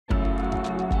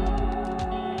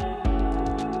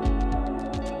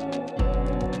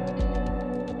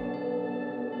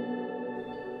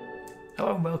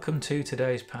Hello and welcome to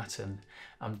today's pattern.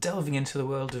 I'm delving into the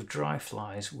world of dry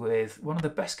flies with one of the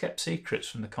best kept secrets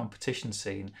from the competition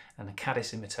scene and a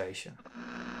Caddis imitation.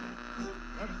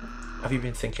 Have you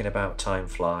been thinking about tying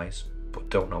flies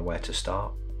but don't know where to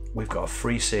start? We've got a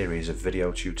free series of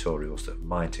video tutorials that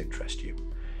might interest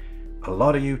you. A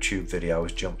lot of YouTube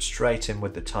videos jump straight in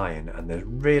with the tying and there's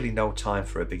really no time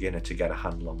for a beginner to get a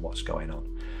handle on what's going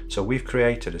on. So we've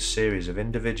created a series of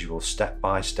individual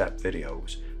step-by-step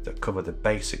videos that cover the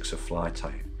basics of fly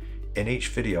tying. In each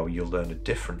video you'll learn a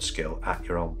different skill at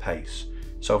your own pace.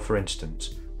 So for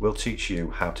instance, we'll teach you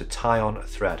how to tie on a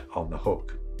thread on the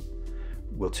hook.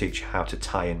 We'll teach you how to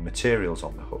tie in materials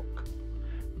on the hook.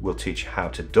 We'll teach you how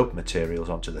to dub materials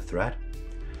onto the thread.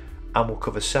 And we'll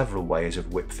cover several ways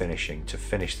of whip finishing to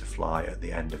finish the fly at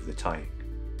the end of the tying.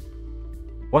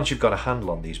 Once you've got a handle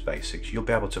on these basics, you'll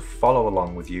be able to follow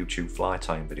along with YouTube fly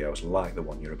tying videos like the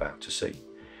one you're about to see.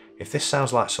 If this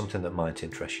sounds like something that might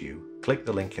interest you, click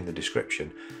the link in the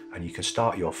description and you can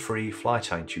start your free fly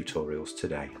tying tutorials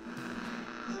today.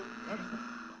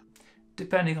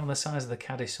 Depending on the size of the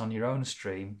Caddis on your own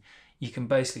stream, you can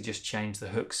basically just change the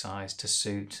hook size to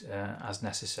suit as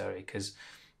necessary, because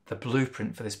the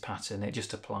blueprint for this pattern, it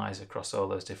just applies across all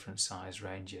those different size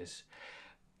ranges.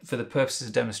 For the purposes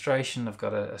of demonstration, I've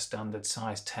got a standard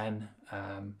size 10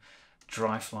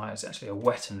 dry fly. It's actually a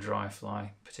wet and dry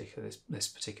fly, particularly this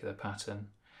particular pattern,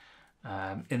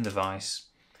 in the vise.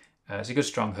 It's a good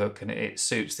strong hook and it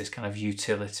suits this kind of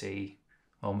utility,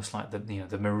 almost like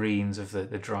the marines of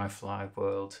the dry fly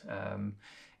world.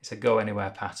 It's a go anywhere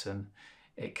pattern.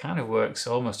 It kind of works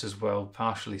almost as well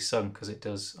partially sunk as it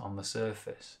does on the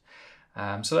surface.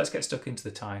 So let's get stuck into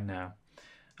the tying now.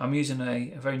 I'm using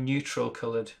a very neutral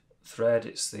coloured thread.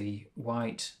 It's the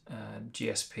white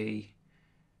GSP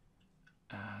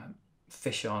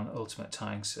Fish On Ultimate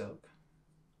Tying Silk.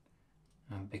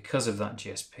 And because of that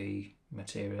GSP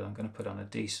material, I'm going to put on a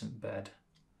decent bed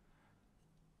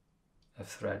of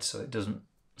thread so it doesn't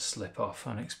slip off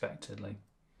unexpectedly.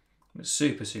 It's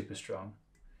super strong.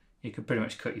 You could pretty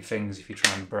much cut your fingers if you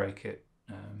try and break it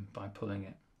by pulling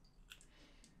it.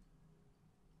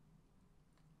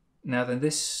 Now then,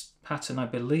 this pattern, I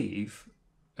believe,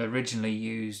 originally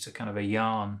used a kind of a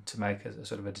yarn to make a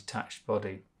sort of a detached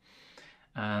body.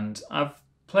 And I've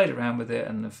played around with it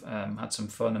and have had some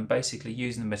fun, and basically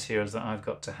using the materials that I've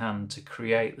got to hand to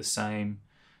create the same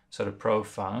sort of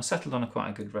profile. I've settled on quite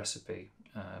a good recipe,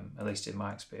 at least in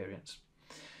my experience.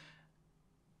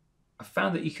 I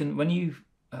found that you can, when you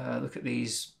look at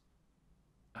these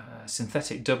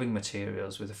synthetic dubbing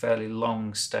materials with a fairly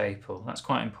long staple, that's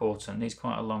quite important, it needs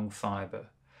quite a long fibre.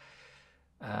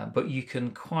 But you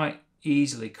can quite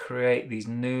easily create these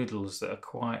noodles that are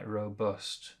quite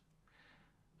robust.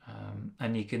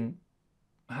 And you can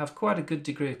have quite a good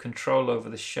degree of control over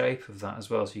the shape of that as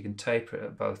well, so you can taper it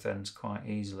at both ends quite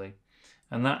easily.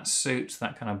 And that suits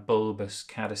that kind of bulbous,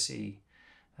 caddisy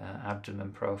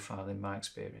abdomen profile in my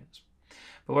experience.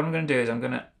 But what I'm going to do is I'm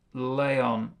going to lay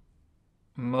on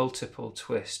multiple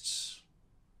twists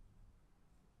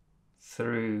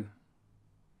through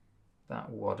that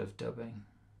wad of dubbing.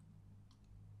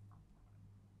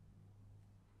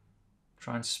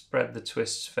 Try and spread the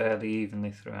twists fairly evenly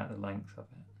throughout the length of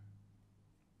it.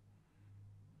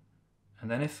 And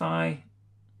then if I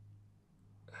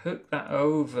hook that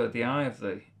over the eye of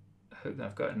the hook that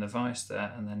I've got in the vise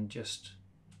there, and then just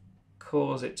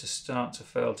cause it to start to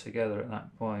furl together at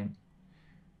that point,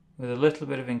 with a little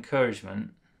bit of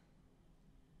encouragement,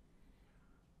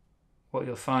 what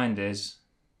you'll find is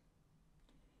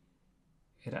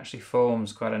it actually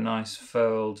forms quite a nice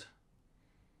furled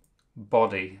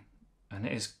body. And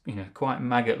it is, quite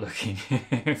maggot looking,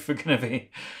 if we're going to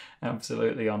be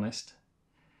absolutely honest.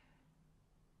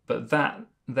 But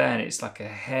then it's like a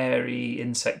hairy,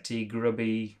 insecty,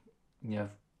 grubby,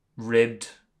 ribbed,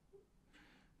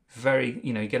 very,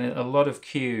 you're getting a lot of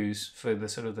cues for the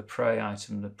sort of the prey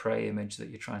item, the prey image that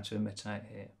you're trying to imitate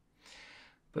here.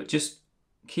 But just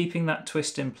keeping that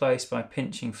twist in place by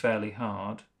pinching fairly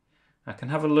hard, I can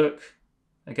have a look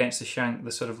against the shank,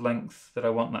 the sort of length that I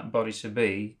want that body to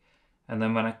be. And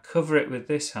then when I cover it with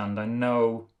this hand, I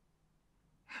know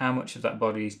how much of that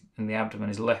body and the abdomen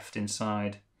is left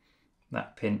inside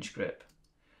that pinch grip.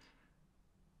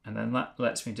 And then that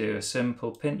lets me do a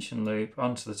simple pinch and loop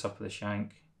onto the top of the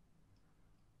shank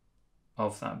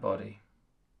of that body.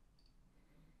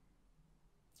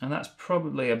 And that's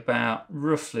probably about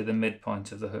roughly the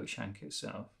midpoint of the hook shank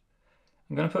itself.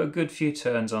 I'm going to put a good few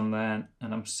turns on there,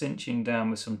 and I'm cinching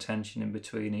down with some tension in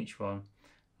between each one.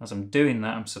 As I'm doing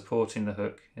that, I'm supporting the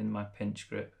hook in my pinch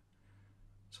grip,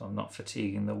 so I'm not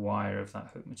fatiguing the wire of that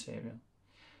hook material.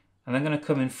 And I'm going to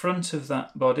come in front of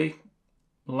that body,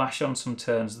 lash on some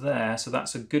turns there, so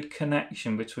that's a good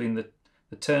connection between the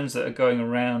turns that are going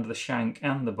around the shank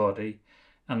and the body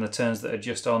and the turns that are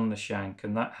just on the shank,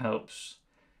 and that helps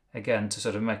again to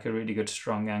sort of make a really good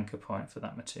strong anchor point for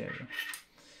that material.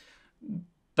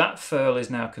 That furl is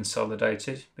now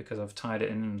consolidated because I've tied it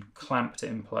in and clamped it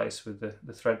in place with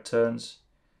the thread turns.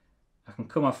 I can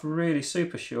come off really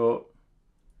super short,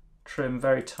 trim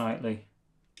very tightly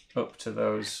up to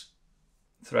those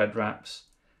thread wraps,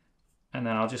 and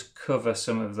then I'll just cover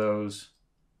some of those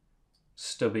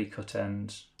stubby cut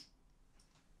ends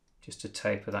just to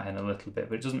taper that in a little bit,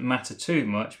 but it doesn't matter too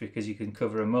much because you can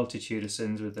cover a multitude of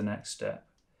sins with the next step.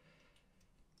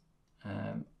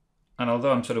 And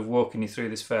although I'm sort of walking you through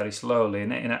this fairly slowly,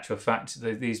 in actual fact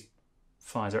these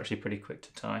flies are actually pretty quick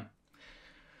to tie.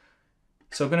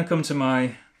 So I'm going to come to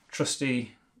my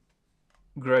trusty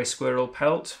grey squirrel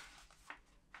pelt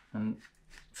and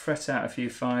fret out a few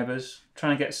fibres,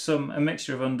 trying to get a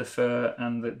mixture of underfur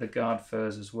and the guard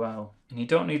furs as well. And you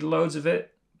don't need loads of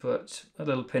it, but a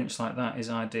little pinch like that is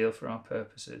ideal for our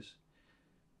purposes.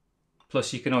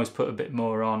 Plus you can always put a bit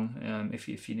more on if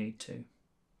you need to.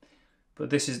 But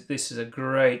this is a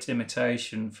great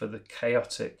imitation for the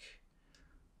chaotic,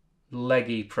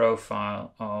 leggy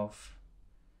profile of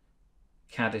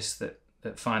Caddis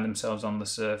that find themselves on the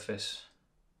surface.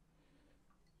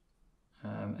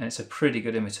 And it's a pretty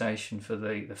good imitation for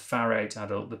the farrate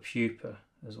adult, the pupa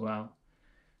as well.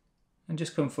 And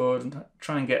just come forward and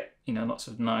try and get, you know, lots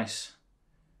of nice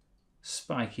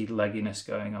spiky legginess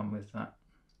going on with that.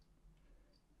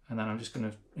 And then I'm just going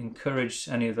to encourage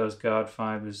any of those guard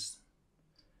fibres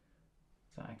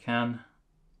that I can,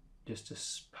 just to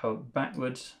poke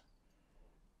backwards,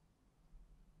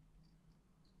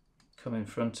 come in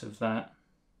front of that,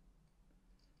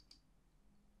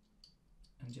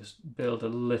 and just build a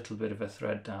little bit of a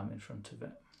thread dam in front of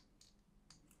it.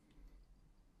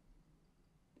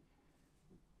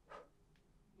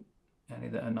 Any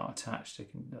that are not attached,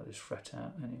 they'll just fret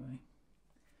out anyway.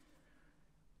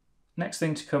 Next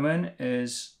thing to come in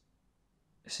is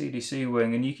CDC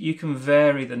wing, and you can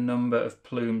vary the number of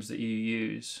plumes that you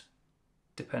use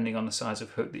depending on the size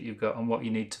of hook that you've got and what you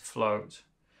need to float.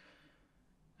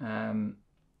 On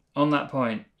that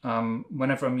point,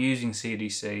 whenever I'm using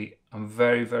CDC, I'm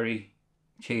very, very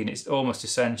keen. It's almost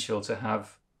essential to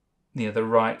have, you know, the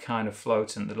right kind of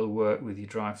floatant that'll work with your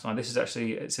dry fly. This is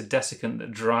actually, it's a desiccant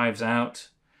that drives out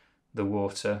the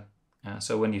water.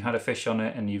 So when you've had a fish on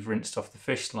it and you've rinsed off the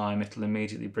fish slime, it'll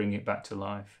immediately bring it back to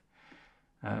life.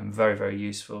 Very, very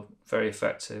useful, very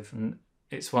effective. And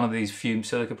it's one of these fumed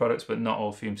silica products, but not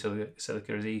all fumed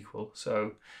silica is equal.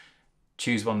 So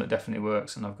choose one that definitely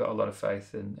works, and I've got a lot of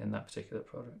faith in that particular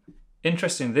product.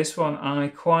 Interesting, this one, I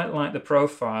quite like the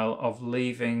profile of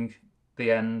leaving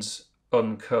the ends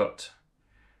uncut.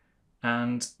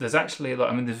 And there's actually a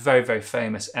lot, I mean, there's very, very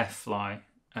famous F-fly.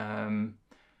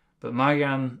 But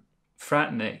Marianne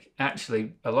Fratnick,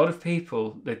 actually, a lot of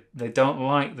people, they don't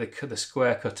like the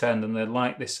square cut end, and they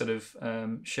like this sort of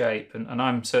shape. And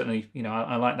I'm certainly, you know,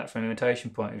 I like that from an imitation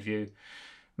point of view.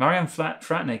 Marianne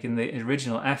Fratnick, in the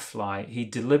original F-fly, he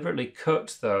deliberately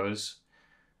cut those,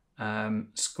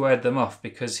 squared them off,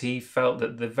 because he felt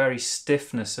that the very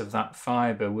stiffness of that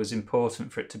fibre was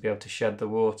important for it to be able to shed the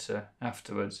water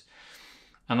afterwards.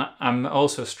 And I'm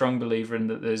also a strong believer in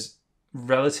that there's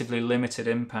relatively limited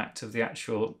impact of the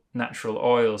actual natural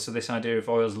oil. So this idea of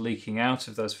oils leaking out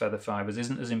of those feather fibres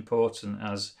isn't as important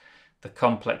as the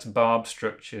complex barb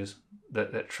structures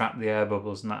that trap the air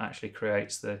bubbles, and that actually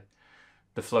creates the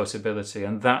floatability.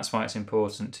 And that's why it's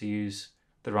important to use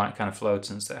the right kind of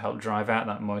floatants that help drive out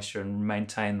that moisture and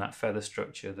maintain that feather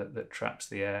structure that traps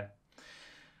the air.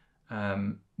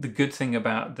 The good thing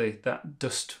about that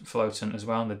dust floatant as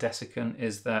well, and the desiccant,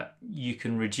 is that you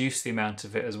can reduce the amount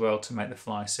of it as well to make the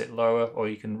fly sit lower, or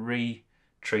you can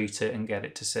re-treat it and get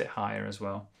it to sit higher as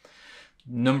well.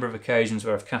 Number of occasions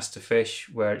where I've cast a fish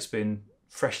where it's been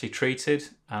freshly treated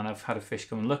and I've had a fish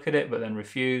come and look at it but then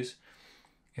refuse.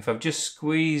 If I've just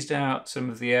squeezed out some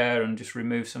of the air and just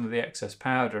removed some of the excess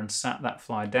powder and sat that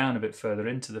fly down a bit further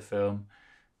into the film,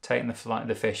 taking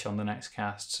the fish on the next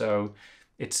cast. So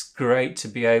it's great to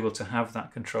be able to have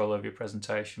that control over your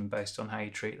presentation based on how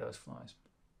you treat those flies.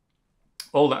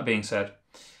 All that being said,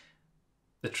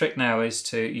 the trick now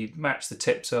is you match the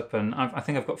tips up, and I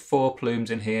think I've got 4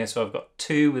 plumes in here. So I've got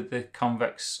 2 with the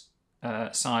convex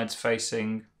sides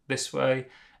facing this way,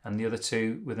 and the other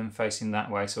 2 with them facing that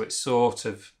way. So it sort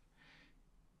of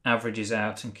averages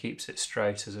out and keeps it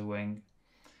straight as a wing.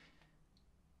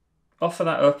 Offer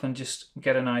that up and just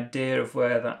get an idea of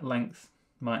where that length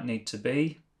might need to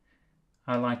be.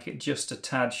 I like it just a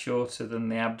tad shorter than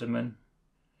the abdomen.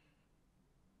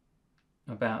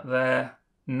 About there.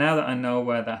 Now that I know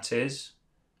where that is,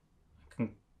 I can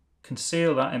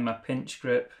conceal that in my pinch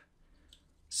grip,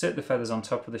 sit the feathers on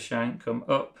top of the shank, come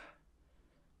up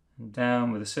and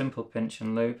down with a simple pinch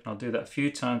and loop. And I'll do that a few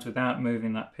times without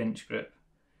moving that pinch grip.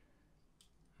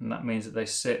 And that means that they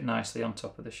sit nicely on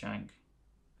top of the shank.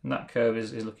 And that curve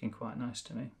is looking quite nice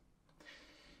to me.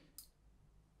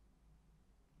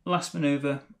 Last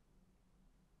manoeuvre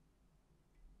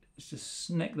is just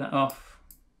snick that off.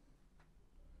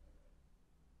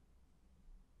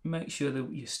 Make sure that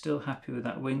you're still happy with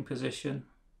that wing position.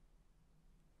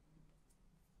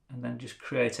 And then just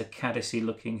create a caddisy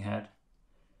looking head.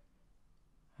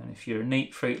 And if you're a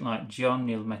neat freak like John,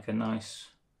 you'll make a nice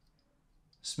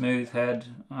smooth head.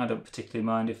 I don't particularly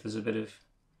mind if there's a bit of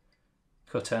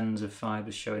cut ends of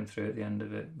fibres showing through at the end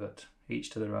of it, but each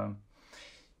to their own.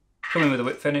 Come in with a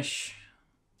whip finish.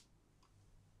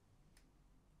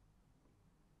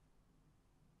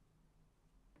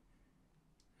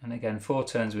 And again, 4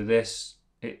 turns with this.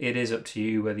 It is up to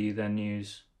you whether you then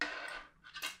use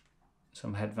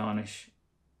some head varnish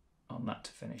on that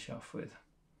to finish off with.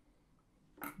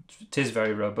 It is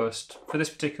very robust. For this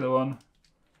particular one,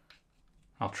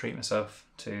 I'll treat myself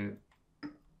to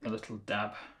a little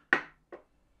dab.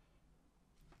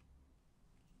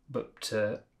 But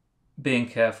being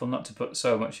careful not to put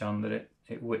so much on that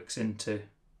it wicks into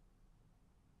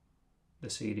the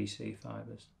CDC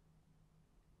fibres.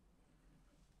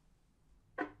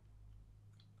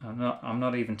 I'm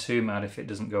not even too mad if it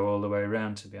doesn't go all the way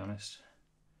around, to be honest,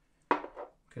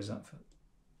 because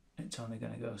it's only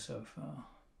going to go so far.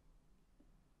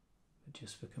 But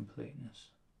just for completeness,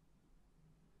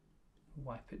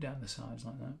 wipe it down the sides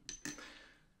like that.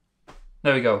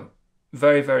 There we go.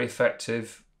 Very, very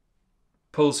effective.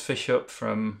 Pulls fish up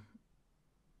from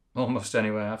almost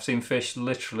anywhere. I've seen fish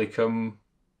literally come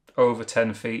over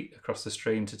 10 feet across the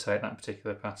stream to take that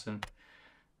particular pattern.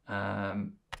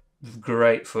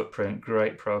 Great footprint,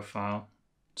 great profile,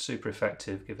 super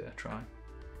effective. Give it a try.